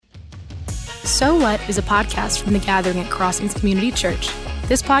So What is a podcast from The Gathering at Crossings Community Church.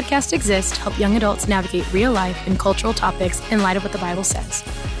 This podcast exists to help young adults navigate real life and cultural topics in light of what the Bible says.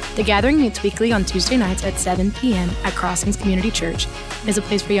 The Gathering meets weekly on Tuesday nights at 7 p.m. at Crossings Community Church and is a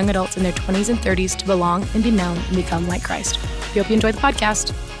place for young adults in their 20s and 30s to belong and be known and become like Christ. We hope you enjoy the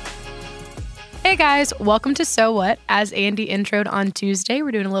podcast. Hey guys, welcome to So What. As Andy introed on Tuesday,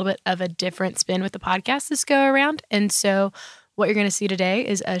 we're doing a little bit of a different spin with the podcast this go around. And so what you're going to see today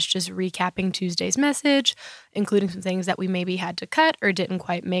is us just recapping Tuesday's message, including some things that we maybe had to cut or didn't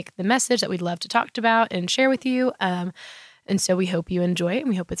quite make the message that we'd love to talk about and share with you. And so we hope you enjoy it and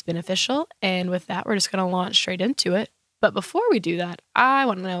we hope it's beneficial. And with that, we're just going to launch straight into it. But before we do that, I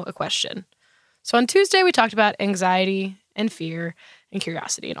want to know a question. So on Tuesday, we talked about anxiety and fear and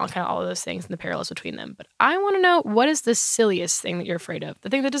curiosity and all of those things and the parallels between them. But I want to know, what is the silliest thing that you're afraid of? The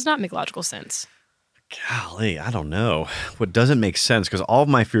thing that does not make logical sense? Golly, I don't know. What doesn't make sense, because all of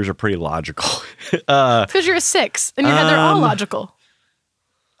my fears are pretty logical. Because you're a 6, and your head, they're all logical.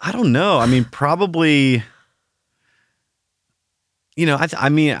 I don't know. I mean, probably,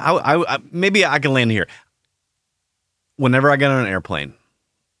 I maybe I can land here. Whenever I get on an airplane,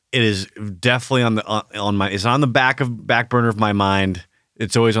 it is definitely it's on the back burner of my mind.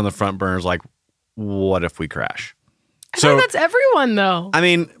 It's always on the front burner. It's like, what if we crash? I think that's everyone, though. I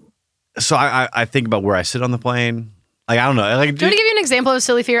mean, so I think about where I sit on the plane. Like, I don't know. Like, do you want to give you an example of a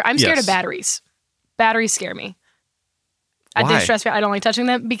silly fear? I'm scared Yes. of batteries. Batteries scare me. Why? I think stress me. I don't like touching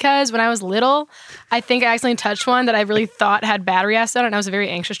them because when I was little, I think I accidentally touched one that I really thought had battery acid on it. And I was a very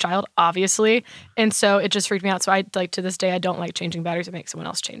anxious child, obviously. And so it just freaked me out. So to this day, I don't like changing batteries. I make someone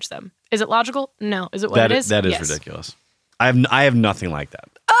else change them. Is it logical? No. Is it what it is? That is Yes. ridiculous. I have nothing like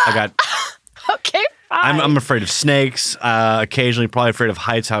that. Okay, fine. I'm afraid of snakes. Occasionally, probably afraid of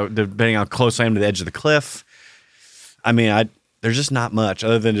heights. Depending on how close I am to the edge of the cliff. I mean, there's just not much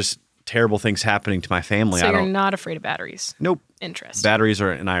other than just terrible things happening to my family. So you're not afraid of batteries? Nope. Interesting. Batteries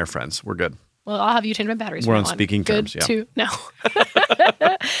and I are friends. We're good. Well, I'll have you change my batteries. We're from on now speaking Good terms, yeah. too. No.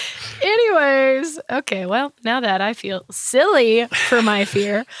 Anyways, okay. Well, now that I feel silly for my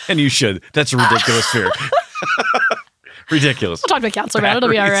fear, And you should. That's a ridiculous fear. Ridiculous. I'll talk to a counselor about it. It'll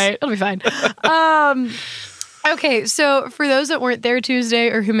be all right. It'll be fine. Okay, so for those that weren't there Tuesday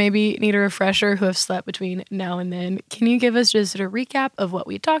or who maybe need a refresher, who have slept between now and then, can you give us just a recap of what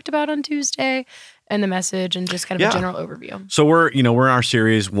we talked about on Tuesday and the message and just kind of a general overview? So we're in our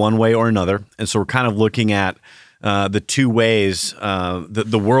series One Way or Another, and so we're kind of looking at the two ways,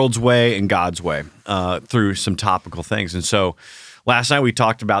 the world's way and God's way, through some topical things. And so last night we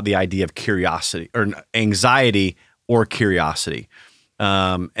talked about the idea of curiosity or anxiety or curiosity.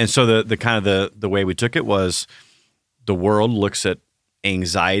 And so the way we took it was the world looks at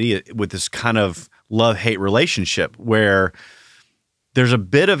anxiety with this kind of love-hate relationship where there's a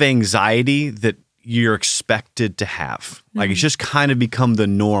bit of anxiety that you're expected to have. Like it's just kind of become the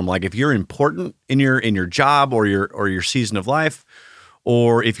norm. Like if you're important in your job or your season of life,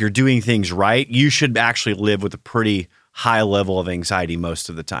 or if you're doing things right, you should actually live with a pretty high level of anxiety most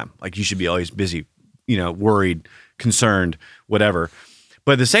of the time. Like you should be always busy, worried, concerned, whatever.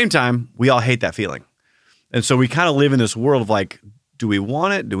 But at the same time, we all hate that feeling. And so we kind of live in this world of like, do we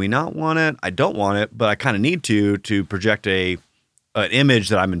want it? Do we not want it? I don't want it, but I kind of need to project an image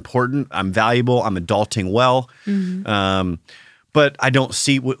that I'm important, I'm valuable, I'm adulting well. Mm-hmm. But I don't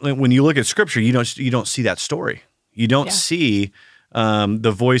see, when you look at Scripture, you don't see that story. You don't see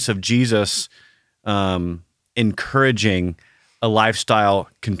the voice of Jesus encouraging a lifestyle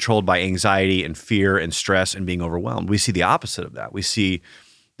controlled by anxiety and fear and stress and being overwhelmed. We see the opposite of that. We see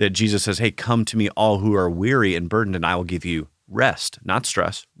that Jesus says, hey, come to me all who are weary and burdened, and I will give you rest, not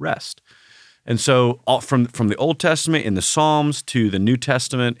stress, rest. And so from the Old Testament in the Psalms to the New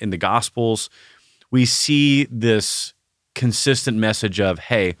Testament in the Gospels, we see this consistent message of,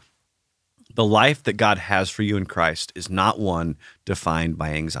 hey, the life that God has for you in Christ is not one defined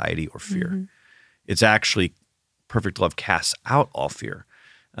by anxiety or fear. Mm-hmm. It's actually perfect love casts out all fear.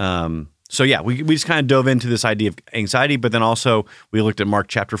 We just kind of dove into this idea of anxiety, but then also we looked at Mark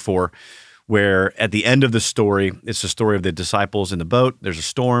chapter 4, where at the end of the story, it's the story of the disciples in the boat. There's a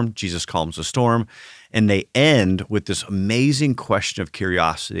storm. Jesus calms the storm. And they end with this amazing question of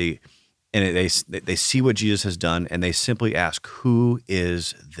curiosity. And they see what Jesus has done, and they simply ask, who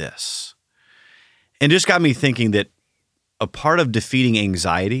is this? And it just got me thinking that a part of defeating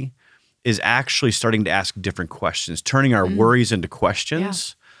anxiety is actually starting to ask different questions, turning our worries into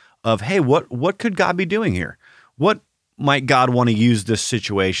questions of, hey, what could God be doing here? What might God want to use this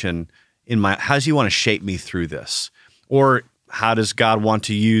situation how does he want to shape me through this? Or how does God want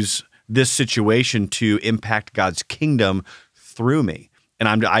to use this situation to impact God's kingdom through me?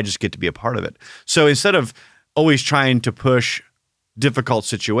 and I just get to be a part of it. So instead of always trying to push difficult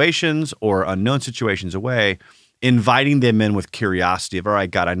situations or unknown situations away, inviting them in with curiosity of, all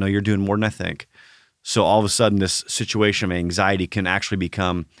right, God, I know you're doing more than I think. So all of a sudden, this situation of anxiety can actually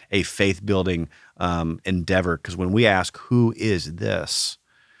become a faith-building endeavor. Because when we ask, who is this?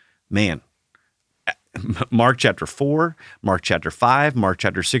 Man, Mark chapter 4, Mark chapter 5, Mark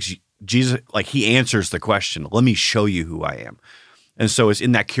chapter 6, Jesus, like he answers the question, let me show you who I am. And so it's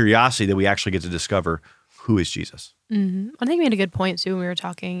in that curiosity that we actually get to discover who is Jesus. Mm-hmm. I think you made a good point too when we were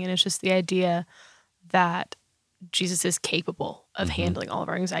talking, and it's just the idea that Jesus is capable of handling all of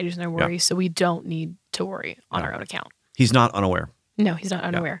our anxieties and our worries, so we don't need to worry on our own account. He's not unaware. No, he's not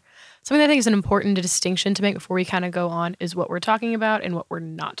unaware. Something that I think is an important distinction to make before we kind of go on is what we're talking about and what we're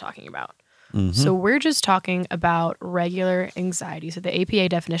not talking about. So we're just talking about regular anxiety. So the APA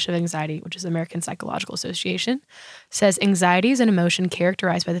definition of anxiety, which is the American Psychological Association, says anxiety is an emotion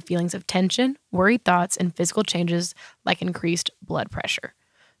characterized by the feelings of tension, worried thoughts, and physical changes like increased blood pressure.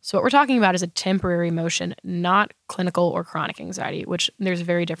 So what we're talking about is a temporary emotion, not clinical or chronic anxiety, which there's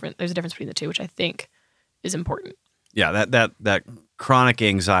a difference between the two, which I think is important. Yeah, that chronic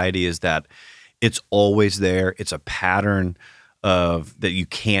anxiety is that it's always there. It's a pattern of that you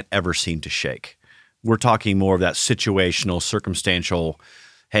can't ever seem to shake. We're talking more of that situational, circumstantial,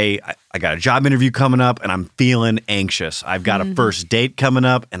 hey, I got a job interview coming up and I'm feeling anxious. I've got a first date coming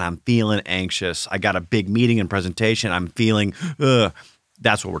up and I'm feeling anxious. I got a big meeting and presentation. I'm feeling,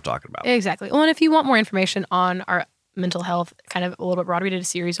 that's what we're talking about. Exactly. Well, and if you want more information on our mental health, kind of a little bit broader, we did a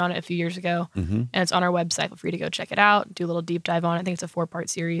series on it a few years ago, and it's on our website. Feel free to go check it out, do a little deep dive on it. I think it's a 4-part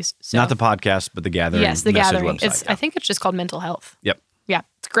series. So, not the podcast, but the Gathering. Yes, the Gathering. Website, I think it's just called Mental Health. Yep. Yeah,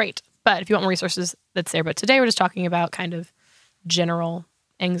 it's great. But if you want more resources, that's there. But today we're just talking about kind of general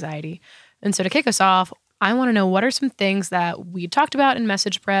anxiety. And so to kick us off, I want to know what are some things that we talked about in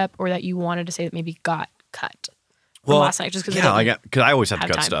message prep or that you wanted to say that maybe got cut from last night, just because I always have to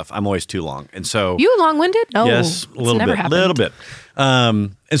cut stuff. I'm always too long, and so you long-winded? No, yes, a little bit.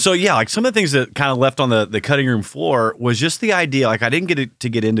 And so like some of the things that kind of left on the cutting room floor was just the idea. Like I didn't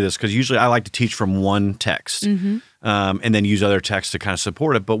get into this because usually I like to teach from one text, and then use other texts to kind of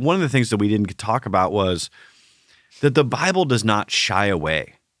support it. But one of the things that we didn't talk about was that the Bible does not shy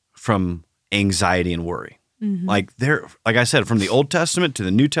away from anxiety and worry. Like I said, from the Old Testament to the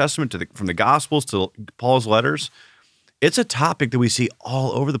New Testament from the Gospels to Paul's letters. It's a topic that we see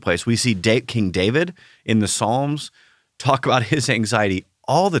all over the place. We see King David in the Psalms talk about his anxiety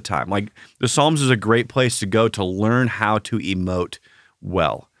all the time. Like the Psalms is a great place to go to learn how to emote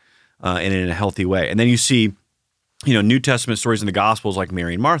well and in a healthy way. And then you see, New Testament stories in the Gospels like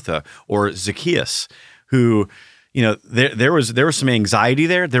Mary and Martha or Zacchaeus, who, there was some anxiety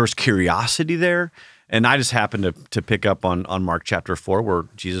there. There was curiosity there. And I just happened to pick up on Mark chapter 4 where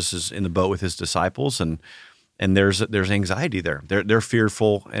Jesus is in the boat with his disciples and there's anxiety there. They're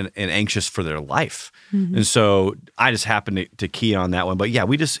fearful and anxious for their life. And so I just happened to key on that one. But yeah,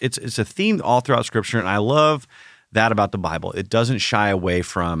 it's a theme all throughout Scripture, and I love that about the Bible. It doesn't shy away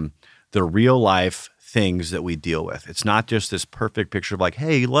from the real life things that we deal with. It's not just this perfect picture of like,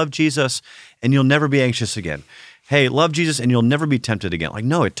 hey, love Jesus and you'll never be anxious again. Hey, love Jesus and you'll never be tempted again. Like,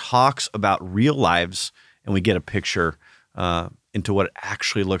 no, it talks about real lives, and we get a picture into what it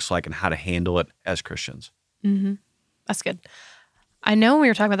actually looks like and how to handle it as Christians. That's good. I know when we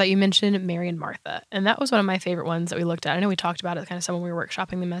were talking about that, you mentioned Mary and Martha, and that was one of my favorite ones that we looked at. I know we talked about it kind of some when we were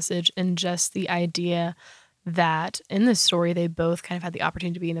workshopping the message, and just the idea that in this story, they both kind of had the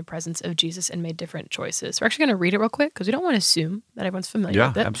opportunity to be in the presence of Jesus and made different choices. So we're actually going to read it real quick because we don't want to assume that everyone's familiar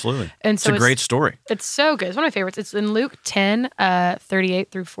with it. Yeah, absolutely. And so it's a great story. It's so good. It's one of my favorites. It's in Luke 10, 38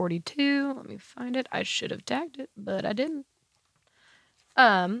 through 42. Let me find it. I should have tagged it, but I didn't.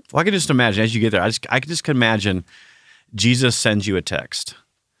 Well, I can just imagine as you get there, I can just imagine Jesus sends you a text.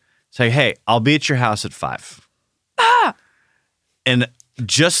 Say, hey, I'll be at your house at 5. And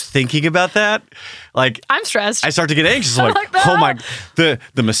just thinking about that, like I'm stressed. I start to get anxious. I'm like, oh my, the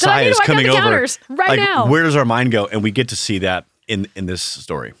Messiah is coming over right now. Where does our mind go? And we get to see that in this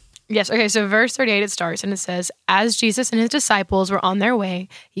story. Yes. Okay. So verse 38, it starts and it says, as Jesus and his disciples were on their way,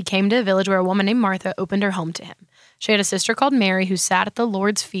 he came to a village where a woman named Martha opened her home to him. She had a sister called Mary who sat at the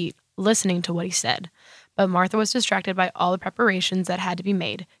Lord's feet listening to what he said. But Martha was distracted by all the preparations that had to be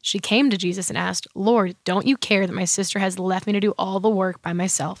made. She came to Jesus and asked, Lord, don't you care that my sister has left me to do all the work by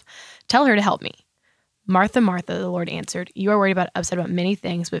myself? Tell her to help me. Martha, Martha, the Lord answered, you are upset about many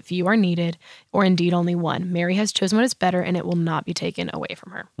things, but few are needed, or indeed only one. Mary has chosen what is better, and it will not be taken away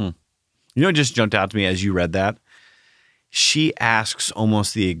from her. You know what just jumped out to me as you read that? she asks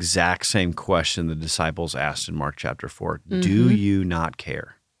almost the exact same question the disciples asked in Mark chapter 4. Do you not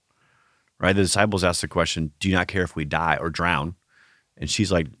care? Right? The disciples asked the question, do you not care if we die or drown? And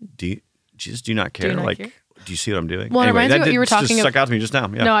she's like, Jesus, do you not care? Do you not care? Do you see what I'm doing? Well, anyway, it reminds me of what you were talking just stuck out to me just now.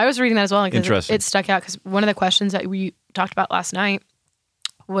 Yeah. No, I was reading that as well. Interesting. It stuck out because one of the questions that we talked about last night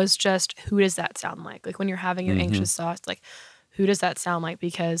was just, who does that sound like? Like when you're having your anxious thoughts, like who does that sound like?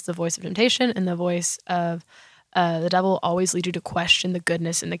 Because the voice of temptation and the voice of the devil always lead you to question the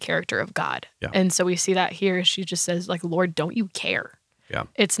goodness and the character of God. Yeah. And so we see that here. She just says, like, Lord, don't you care? Yeah.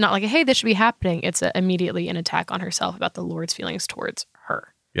 It's not like, hey, this should be happening. It's immediately an attack on herself about the Lord's feelings towards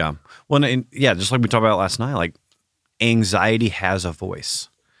her. Yeah. Well, just like we talked about last night, like anxiety has a voice.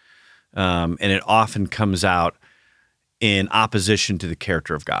 And it often comes out in opposition to the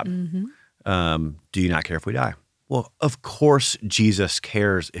character of God. Do you not care if we die? Well, of course Jesus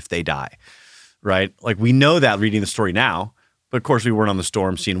cares if they die, right? Like we know that reading the story now, but of course we weren't on the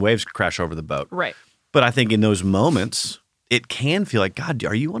storm seeing waves crash over the boat. Right. But I think in those moments, it can feel like, God,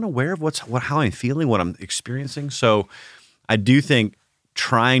 are you unaware of how I'm feeling, what I'm experiencing? So I do think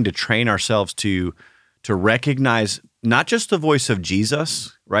trying to train ourselves to recognize not just the voice of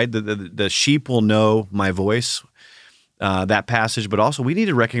Jesus, right? The sheep will know my voice, that passage, but also we need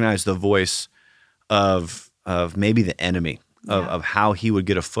to recognize the voice of maybe the enemy, of how he would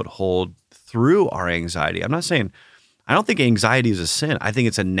get a foothold through our anxiety. I don't think anxiety is a sin. I think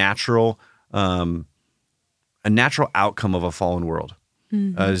it's a natural outcome of a fallen world,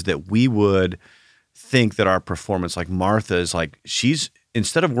 is that we would think that our performance, like Martha is like,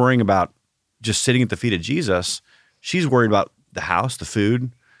 instead of worrying about just sitting at the feet of Jesus, she's worried about the house, the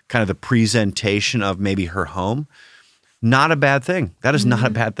food, kind of the presentation of maybe her home. Not a bad thing. That is not a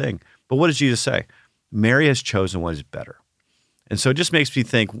bad thing. But what does Jesus say? Mary has chosen what is better. And so it just makes me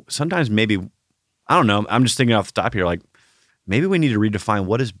think sometimes maybe, I don't know, I'm just thinking off the top here, like maybe we need to redefine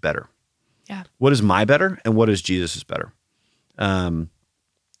what is better. Yeah. What is my better and what is Jesus' better? And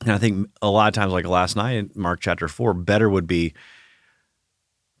I think a lot of times, like last night in Mark chapter 4, better would be,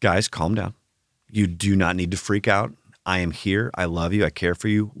 guys, calm down. You do not need to freak out. I am here. I love you. I care for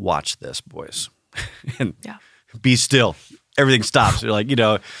you. Watch this, boys. And be still. Everything stops. You're like,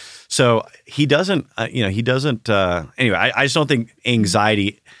 so he doesn't, anyway, I just don't think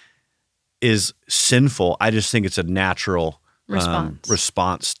anxiety is sinful. I just think it's a natural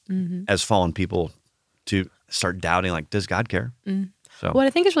response as fallen people to start doubting, like, does God care? So what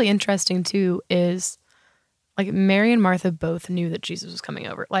I think is really interesting too is like Mary and Martha both knew that Jesus was coming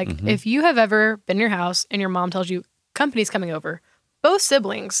over. Like if you have ever been in your house and your mom tells you company's coming over, both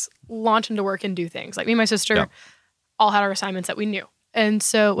siblings launch into work and do things. Like me and my sister all had our assignments that we knew. And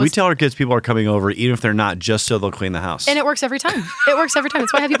so we tell our kids people are coming over, even if they're not, just so they'll clean the house. And it works every time. That's why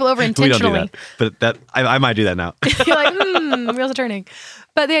I have people over intentionally. We don't do that, but I might do that now. You're like, wheels are turning.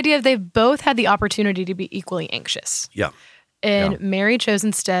 But the idea of they've both had the opportunity to be equally anxious. Yeah. And Mary chose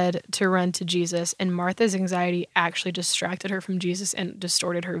instead to run to Jesus, and Martha's anxiety actually distracted her from Jesus and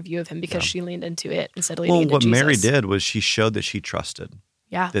distorted her view of him because she leaned into it instead of leaning into Jesus. Well, what Mary did was she showed that she trusted.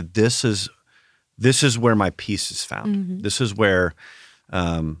 Yeah. That this is where my peace is found. This is where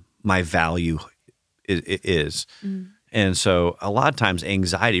my value is. And so a lot of times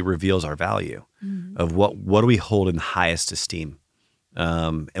anxiety reveals our value of what do we hold in highest esteem.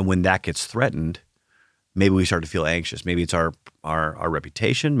 And when that gets threatened, maybe we start to feel anxious. Maybe it's our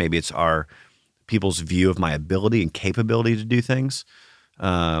reputation. Maybe it's our people's view of my ability and capability to do things.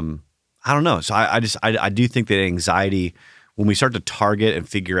 I don't know. So I do think that anxiety, when we start to target and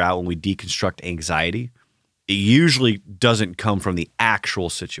figure out, when we deconstruct anxiety, it usually doesn't come from the actual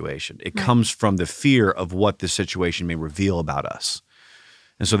situation. It comes from the fear of what the situation may reveal about us.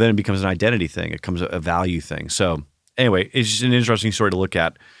 And so then it becomes an identity thing. It becomes a value thing. So anyway, it's just an interesting story to look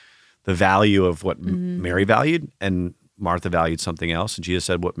at. The value of what Mary valued, and Martha valued something else, and Jesus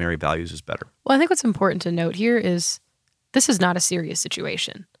said what Mary values is better. Well, I think what's important to note here is this is not a serious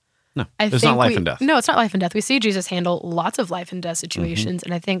situation. No, it's not life and death. No, it's not life and death. We see Jesus handle lots of life and death situations,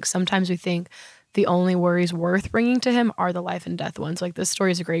 and I think sometimes we think the only worries worth bringing to him are the life and death ones. Like this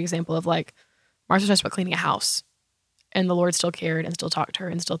story is a great example of like Martha was about cleaning a house, and the Lord still cared and still talked to her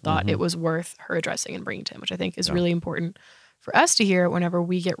and still thought it was worth her addressing and bringing to him, which I think is really important for us to hear whenever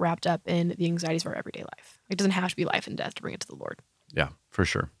we get wrapped up in the anxieties of our everyday life. It doesn't have to be life and death to bring it to the Lord. Yeah, for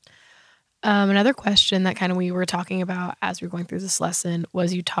sure. Another question that kind of we were talking about as we were going through this lesson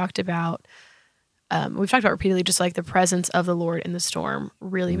was you talked about, we've talked about repeatedly, just like the presence of the Lord in the storm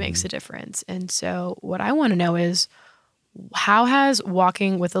really makes a difference. And so what I want to know is, how has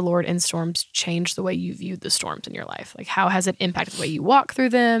walking with the Lord in storms changed the way you viewed the storms in your life? Like how has it impacted the way you walk through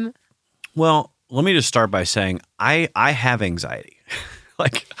them? Well, let me just start by saying I have anxiety.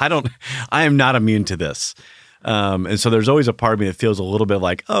 Like I am not immune to this. And so there's always a part of me that feels a little bit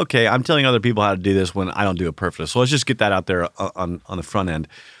like, okay, I'm telling other people how to do this when I don't do it perfectly. So let's just get that out there on the front end.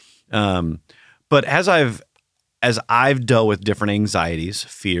 But as I've dealt with different anxieties,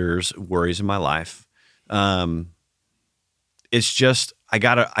 fears, worries in my life, it's just I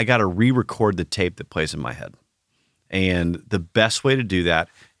gotta re-record the tape that plays in my head. And the best way to do that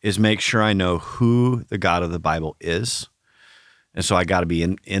is make sure I know who the God of the Bible is. And so I got to be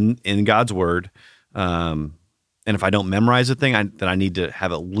in God's word. And if I don't memorize the thing, then I need to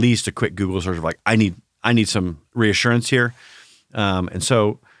have at least a quick Google search of like, I need some reassurance here. And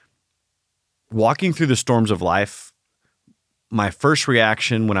so walking through the storms of life, my first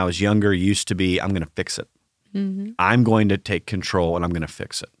reaction when I was younger used to be, I'm going to fix it. Mm-hmm. I'm going to take control and I'm going to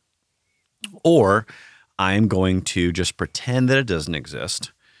fix it. Or I'm going to just pretend that it doesn't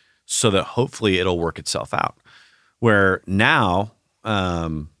exist so that hopefully it'll work itself out. Where now,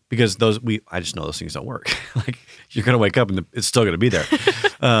 because I just know those things don't work. Like you're going to wake up and it's still going to be there.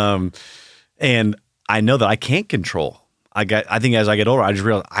 And I know that I can't control. I think as I get older, I just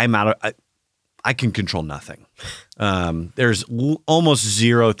realize I can control nothing. There's almost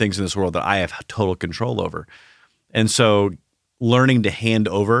zero things in this world that I have total control over. And so learning to hand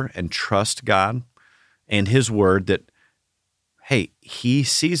over and trust God and his word that, hey, he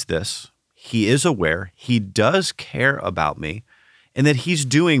sees this. He is aware. He does care about me, and that he's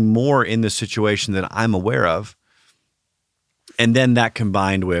doing more in this situation than I'm aware of. And then that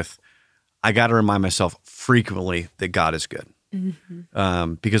combined with, I got to remind myself frequently that God is good.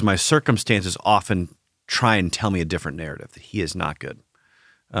 Mm-hmm. Because my circumstances often try and tell me a different narrative, that he is not good.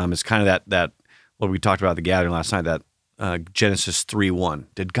 It's kind of that what we talked about at the gathering last night, that Genesis 3:1.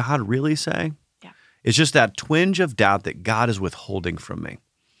 Did God really say? Yeah. It's just that twinge of doubt that God is withholding from me,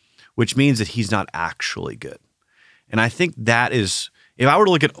 which means that he's not actually good. And I think that is, if I were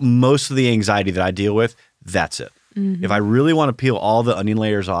to look at most of the anxiety that I deal with, that's it. Mm-hmm. If I really want to peel all the onion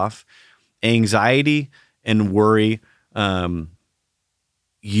layers off, anxiety and worry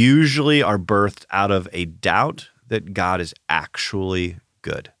usually are birthed out of a doubt that God is actually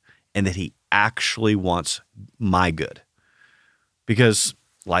good and that he actually wants my good. Because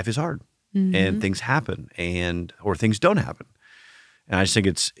life is hard and things happen or things don't happen. And I just think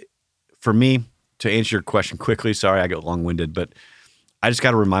it's, for me, to answer your question quickly, sorry I get long-winded, but I just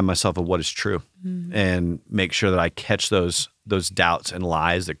got to remind myself of what is true and make sure that I catch those doubts and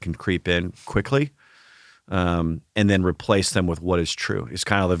lies that can creep in quickly, and then replace them with what is true. It's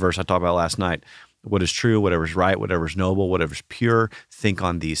kind of the verse I talked about last night. What is true, whatever's right, whatever's noble, whatever's pure, think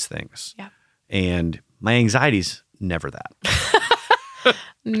on these things. Yeah. And my anxiety's never that.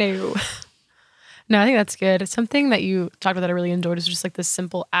 No, I think that's good. It's something that you talked about that I really enjoyed is just like this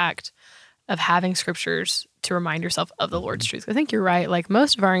simple act of having scriptures to remind yourself of the Lord's truth. I think you're right. Like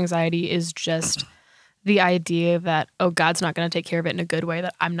most of our anxiety is just the idea that, oh, God's not going to take care of it in a good way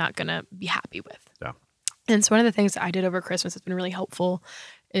that I'm not going to be happy with. Yeah. And so one of the things that I did over Christmas that's been really helpful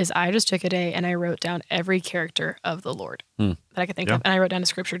is I just took a day and I wrote down every character of the Lord that I could think of. And I wrote down a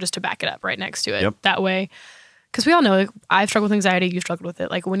scripture just to back it up right next to it. Yep. That way, because we all know, like, I've struggled with anxiety, you've struggled with it.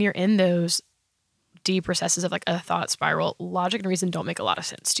 Like when you're in those deep recesses of like a thought spiral, logic and reason don't make a lot of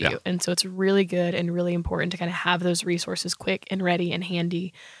sense to you. And so it's really good and really important to kind of have those resources quick and ready and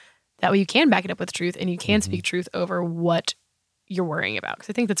handy. That way you can back it up with truth and you can speak truth over what you're worrying about.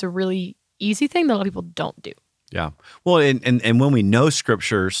 Because I think that's a really easy thing that a lot of people don't do. Yeah. Well, and when we know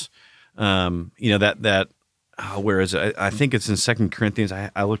scriptures, you know, where is it? I think it's in 2 Corinthians.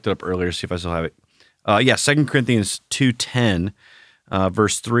 I looked it up earlier to see if I still have it. 2 Corinthians 2:10.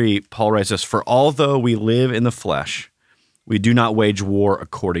 Verse 3, Paul writes this, "For although we live in the flesh, we do not wage war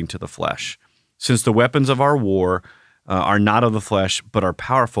according to the flesh. Since the weapons of our war are not of the flesh, but are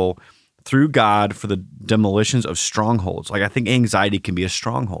powerful through God for the demolitions of strongholds." Like I think anxiety can be a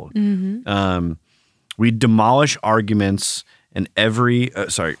stronghold. Mm-hmm. We demolish arguments and every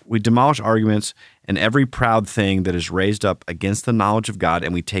proud thing that is raised up against the knowledge of God,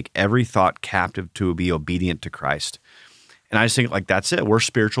 and we take every thought captive to be obedient to Christ. And I just think like that's it. We're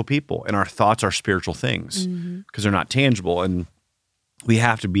spiritual people, and our thoughts are spiritual things because they're not tangible. And we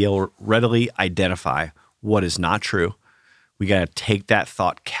have to be able to readily identify what is not true. We got to take that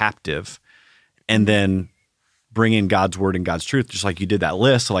thought captive and then bring in God's word and God's truth, just like you did that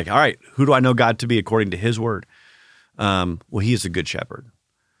list. So like, all right, who do I know God to be according to his word? Well, he is a good shepherd.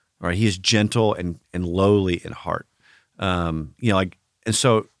 All right, he is gentle and lowly in heart. And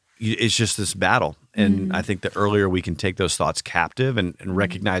so it's just this battle. And I think the earlier we can take those thoughts captive and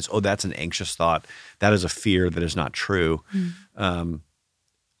recognize, oh, that's an anxious thought. That is a fear that is not true.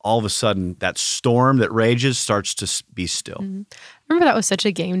 all of a sudden that storm that rages starts to be still. I remember that was such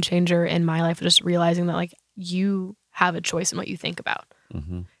a game changer in my life, just realizing that like you have a choice in what you think about.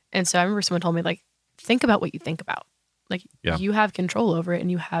 And so I remember someone told me like, think about what you think about. Like you have control over it,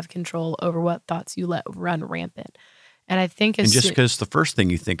 and you have control over what thoughts you let run rampant. And I think and just because the first thing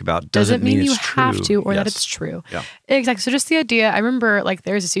you think about doesn't mean you it's true. have to, or that it's true. Yeah. Exactly. So just the idea, I remember like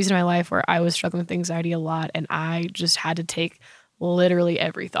there was a season in my life where I was struggling with anxiety a lot, and I just had to take literally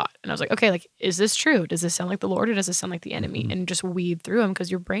every thought. And I was like, okay, like, is this true? Does this sound like the Lord, or does this sound like the enemy? And just weed through them,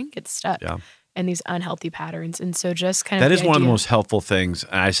 because your brain gets stuck in these unhealthy patterns. And so just kind of that is one of the most helpful things.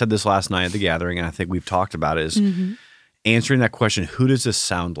 And I said this last night at the gathering, and I think we've talked about it, is answering that question, who does this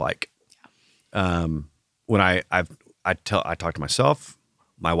sound like? When I talk to myself,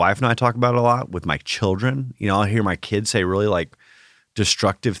 my wife and I talk about it a lot with my children. You know, I'll hear my kids say really like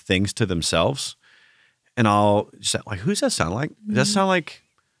destructive things to themselves. And I'll say, like, who does that sound like? Does that sound like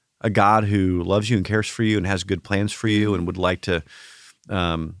a God who loves you and cares for you and has good plans for you and would like to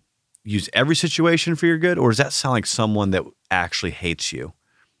use every situation for your good? Or does that sound like someone that actually hates you?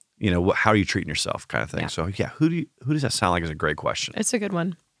 You know, how are you treating yourself, kind of thing. So who does that sound like is a great question. It's a good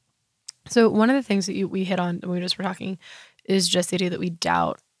one. So one of the things that we hit on when we just were talking is just the idea that we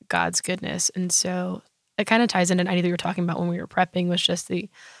doubt God's goodness. And so it kind of ties into an idea that we were talking about when we were prepping, was just the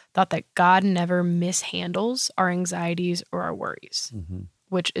thought that God never mishandles our anxieties or our worries,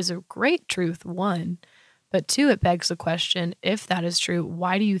 which is a great truth, one. But two, it begs the question, if that is true,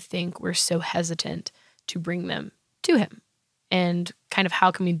 why do you think we're so hesitant to bring them to him? And kind of how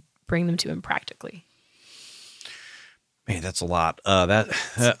can we bring them to him practically? Man, that's a lot.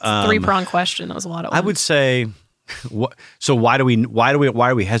 Three-pronged question. That was a lot of. I would say, so why are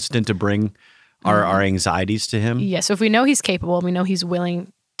we hesitant to bring our anxieties to him? Yeah. So if we know he's capable, we know he's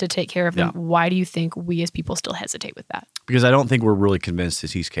willing to take care of them, why do you think we as people still hesitate with that? Because I don't think we're really convinced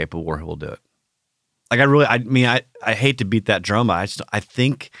that he's capable or he'll do it. Like I hate to beat that drum. I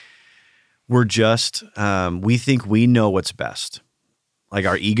think we're just we think we know what's best. Like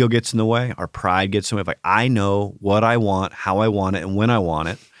our ego gets in the way, our pride gets in the way. Like I know what I want, how I want it, and when I want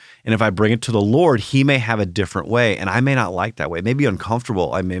it. And if I bring it to the Lord, he may have a different way, and I may not like that way. It may be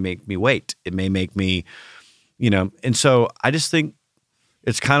uncomfortable. It may make me wait. It may make me, and so I just think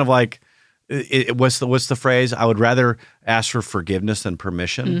it's kind of like, what's the phrase? I would rather ask for forgiveness than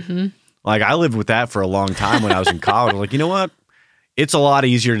permission. Like I lived with that for a long time when I was in college. Like, you know what? It's a lot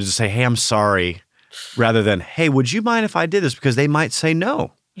easier to just say, hey, I'm sorry, rather than, hey, would you mind if I did this? Because they might say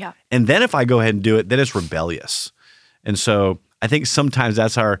no. Yeah. And then if I go ahead and do it, then it's rebellious. And so I think sometimes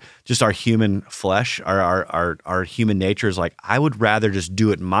that's our human flesh, our human nature is like, I would rather just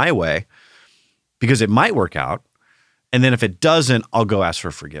do it my way because it might work out. And then if it doesn't, I'll go ask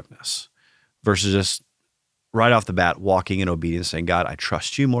for forgiveness versus just right off the bat walking in obedience, saying, God, I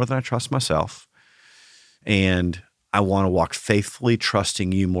trust you more than I trust myself. And I want to walk faithfully,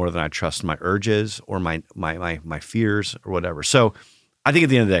 trusting you more than I trust my urges or my fears or whatever. So I think at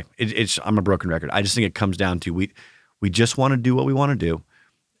the end of the day, I'm a broken record. I just think it comes down to we just want to do what we want to do.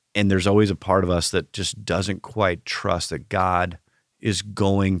 And there's always a part of us that just doesn't quite trust that God is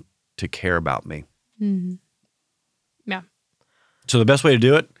going to care about me. Yeah. So the best way to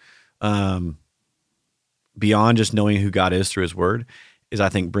do it, beyond just knowing who God is through his word, is I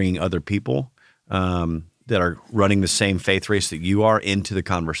think bringing other people that are running the same faith race that you are into the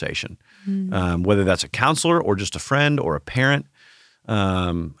conversation, whether that's a counselor or just a friend or a parent,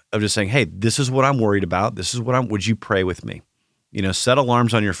 of just saying, hey, this is what I'm worried about. This is would you pray with me? Set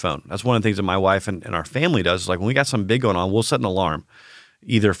alarms on your phone. That's one of the things that my wife and our family does. Is like when we got something big going on, we'll set an alarm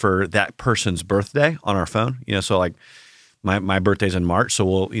either for that person's birthday on our phone. So like my birthday's in March, so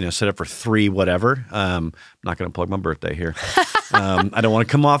we'll, set it for 3 whatever. I'm not going to plug my birthday here. I don't want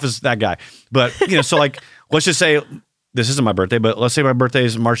to come off as that guy. But, so like, let's just say this isn't my birthday, but let's say my birthday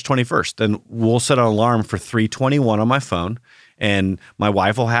is March 21st. Then we'll set an alarm for 3:21 on my phone, and my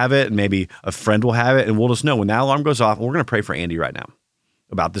wife will have it, and maybe a friend will have it, and we'll just know when that alarm goes off, we're going to pray for Andy right now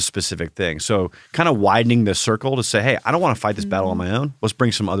about this specific thing. So kind of widening the circle to say, hey, I don't want to fight this battle on my own. Let's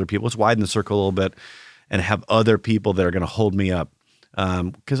bring some other people. Let's widen the circle a little bit and have other people that are going to hold me up.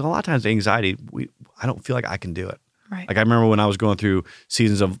 Because a lot of times anxiety, I don't feel like I can do it. Right. Like I remember when I was going through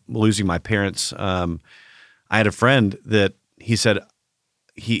seasons of losing my parents, I had a friend that he said,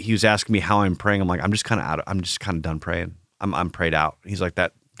 he was asking me how I'm praying. I'm like, I'm just kind of done praying. I'm prayed out. He's like,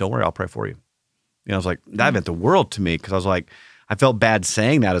 don't worry, I'll pray for you. I was like, that meant the world to me, because I was like, I felt bad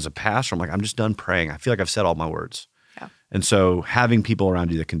saying that as a pastor. I'm like, I'm just done praying. I feel like I've said all my words. Yeah. And so having people around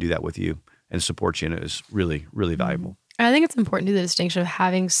you that can do that with you and support you in it is really, really valuable. And I think it's important to do the distinction of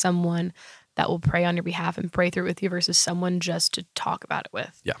having someone that will pray on your behalf and pray through it with you versus someone just to talk about it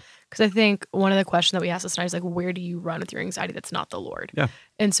with. Yeah. Because I think one of the questions that we asked this night is like, where do you run with your anxiety that's not the Lord? Yeah.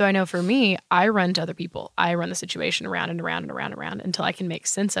 And so I know for me, I run to other people. I run the situation around and around and around and around until I can make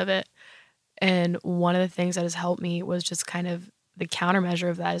sense of it. And one of the things that has helped me was just kind of the countermeasure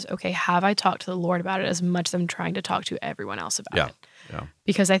of that is, okay, have I talked to the Lord about it as much as I'm trying to talk to everyone else about it? Yeah.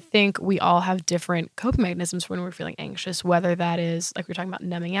 Because I think we all have different coping mechanisms when we're feeling anxious, whether that is, like we were talking about,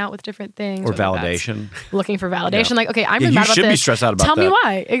 numbing out with different things. Or validation. Looking for validation. Yeah. Like, okay, I'm really mad about this. You should be stressed out about Tell that. me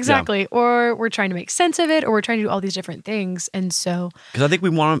why. Exactly. Yeah. Or we're trying to make sense of it, or we're trying to do all these different things. And so... Because I think we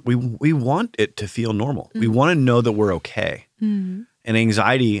want it to feel normal. Mm-hmm. We want to know that we're okay. Mm-hmm. And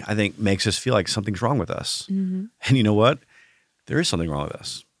anxiety, I think, makes us feel like something's wrong with us. Mm-hmm. And you know what? There is something wrong with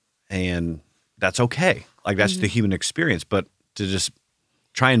us. And that's okay. Like, that's the human experience. But to just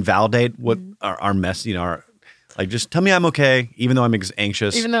try and validate what our mess, like, just tell me I'm okay, even though I'm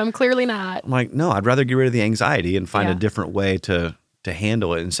anxious. Even though I'm clearly not. I'm like, no, I'd rather get rid of the anxiety and find a different way to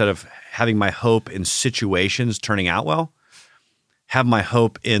handle it. Instead of having my hope in situations turning out well, have my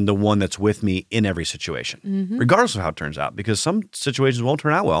hope in the one that's with me in every situation, regardless of how it turns out, because some situations won't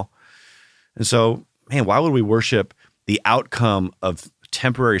turn out well. And so, man, why would we worship the outcome of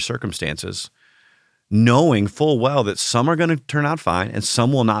temporary circumstances, knowing full well that some are going to turn out fine and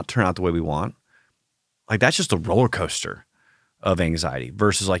some will not turn out the way we want? Like, that's just a roller coaster of anxiety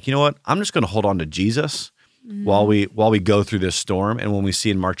versus like, you know what? I'm just going to hold on to Jesus while we go through this storm. And when we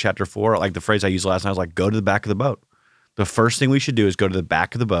see in Mark chapter 4, like the phrase I used last night, I was like, go to the back of the boat. The first thing we should do is go to the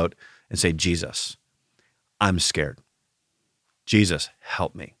back of the boat and say, Jesus, I'm scared. Jesus,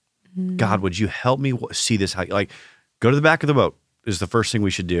 help me. God, would you help me see this? Like, go to the back of the boat is the first thing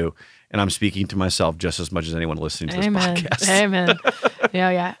we should do. And I'm speaking to myself just as much as anyone listening to this podcast. Amen.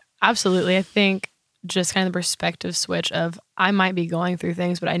 Yeah, absolutely. I think just kind of the perspective switch of I might be going through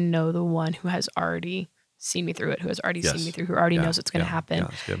things, but I know the one who has already seen me through it, who has already seen me through, who already knows what's going to happen.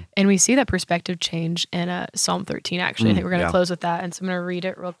 And we see that perspective change in Psalm 13, actually. I think we're going to close with that. And so I'm going to read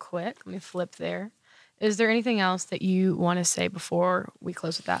it real quick. Let me flip there. Is there anything else that you want to say before we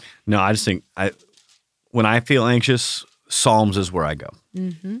close with that? No, I just think when I feel anxious, Psalms is where I go.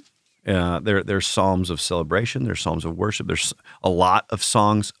 There's Psalms of celebration. There's Psalms of worship. There's a lot of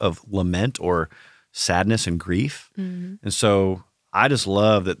songs of lament or sadness and grief. And so I just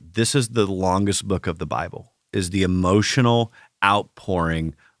love that this is the longest book of the Bible, is the emotional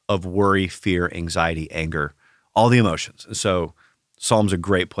outpouring of worry, fear, anxiety, anger, all the emotions. And so Psalm's a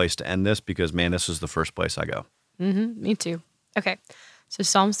great place to end this because, man, this is the first place I go. Me too. Okay. So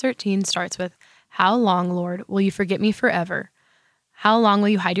Psalms 13 starts with, how long, Lord, will you forget me forever? How long will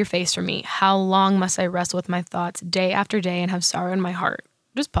you hide your face from me? How long must I wrestle with my thoughts day after day and have sorrow in my heart?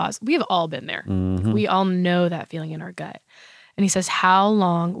 Just pause. We have all been there. We all know that feeling in our gut. And he says, how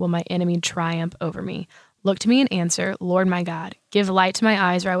long will my enemy triumph over me? Look to me and answer, Lord my God. Give light to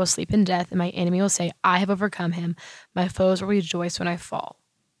my eyes or I will sleep in death, and my enemy will say, I have overcome him. My foes will rejoice when I fall.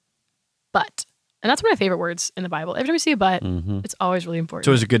 But, and that's one of my favorite words in the Bible. Every time we see a but, it's always really important. It's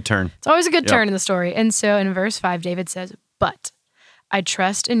always a good turn. It's always a good turn in the story. And so in verse 5, David says, but I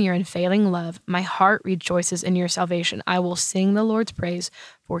trust in your unfailing love. My heart rejoices in your salvation. I will sing the Lord's praise,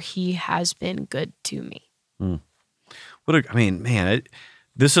 for he has been good to me.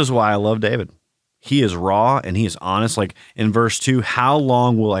 This is why I love David. He is raw and he is honest. Like in verse 2, how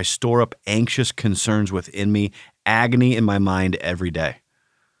long will I store up anxious concerns within me, agony in my mind every day?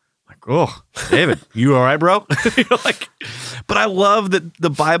 Like, oh, David, you all right, bro? But I love that the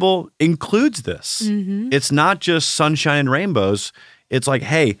Bible includes this. It's not just sunshine and rainbows. It's like,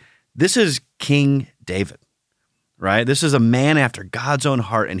 hey, this is King David, right? This is a man after God's own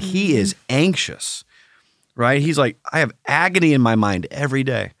heart, and he is anxious, right? He's like, I have agony in my mind every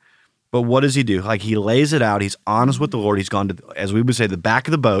day. But what does he do? Like, he lays it out. He's honest with the Lord. He's gone to, as we would say, the back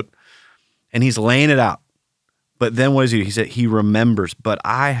of the boat, and he's laying it out. But then what does he do? He said, he remembers, but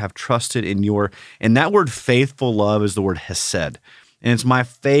I have trusted in your, and that word faithful love is the word hesed. And it's my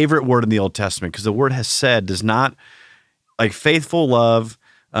favorite word in the Old Testament because the word hesed does not, like faithful love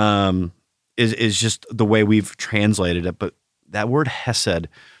is just the way we've translated it. But that word hesed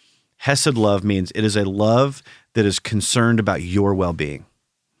love means it is a love that is concerned about your well-being.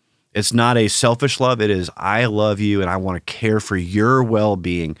 It's not a selfish love. It is, I love you and I want to care for your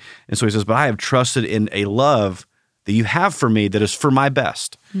well-being. And so he says, but I have trusted in a love that you have for me that is for my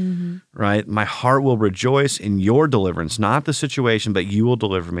best, right? My heart will rejoice in your deliverance, not the situation, but you will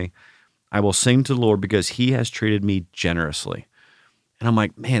deliver me. I will sing to the Lord because he has treated me generously. And I'm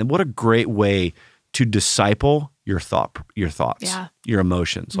like, man, what a great way to disciple your thoughts, your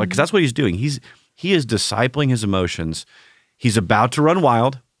emotions. Like, 'cause that's what he's doing. He is discipling his emotions. He's about to run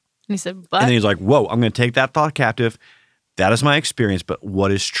wild. And he said, And but then he's like, whoa, I'm going to take that thought captive. That is my experience, but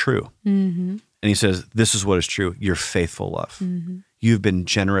what is true? mm-hmm. And he says, this is what is true. Your faithful love. Mm-hmm. You've been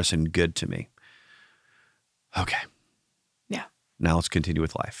generous and good to me. Okay. Yeah. Now let's continue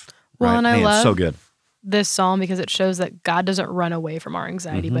with life. Well, right? and I Man, love so good. this psalm because it shows that God doesn't run away from our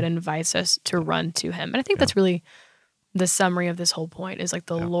anxiety, Mm-hmm. but invites us to run to him. And I think that's really the summary of this whole point is like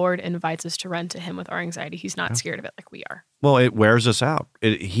the Lord invites us to run to him with our anxiety. He's not scared of it like we are. Well, it wears us out.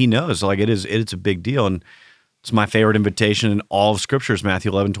 He knows, like it's a big deal. And it's my favorite invitation in all of Scriptures,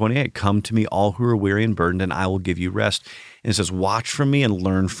 Matthew 11:28. Come to me, all who are weary and burdened, and I will give you rest. And it says, watch from me and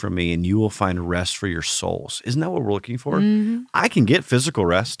learn from me, and you will find rest for your souls. Isn't that what we're looking for? Mm-hmm. I can get physical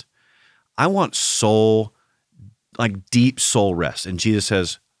rest. I want soul, like deep soul rest. And Jesus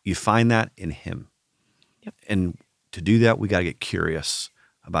says, you find that in him. Yep. And to do that, we got to get curious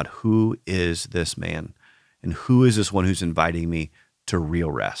about who is this man and who is this one who's inviting me to real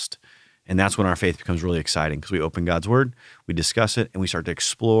rest. And that's when our faith becomes really exciting because we open God's word, we discuss it, and we start to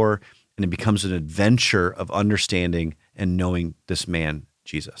explore, and it becomes an adventure of understanding and knowing this man,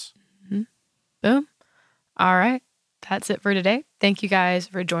 Jesus. Mm-hmm. Boom. All right. That's it for today. Thank you guys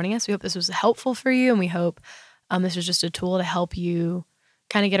for joining us. We hope this was helpful for you, and we hope this is just a tool to help you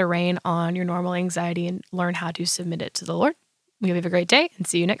kind of get a rein on your normal anxiety and learn how to submit it to the Lord. We hope you have a great day and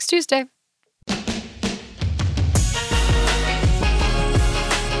see you next Tuesday.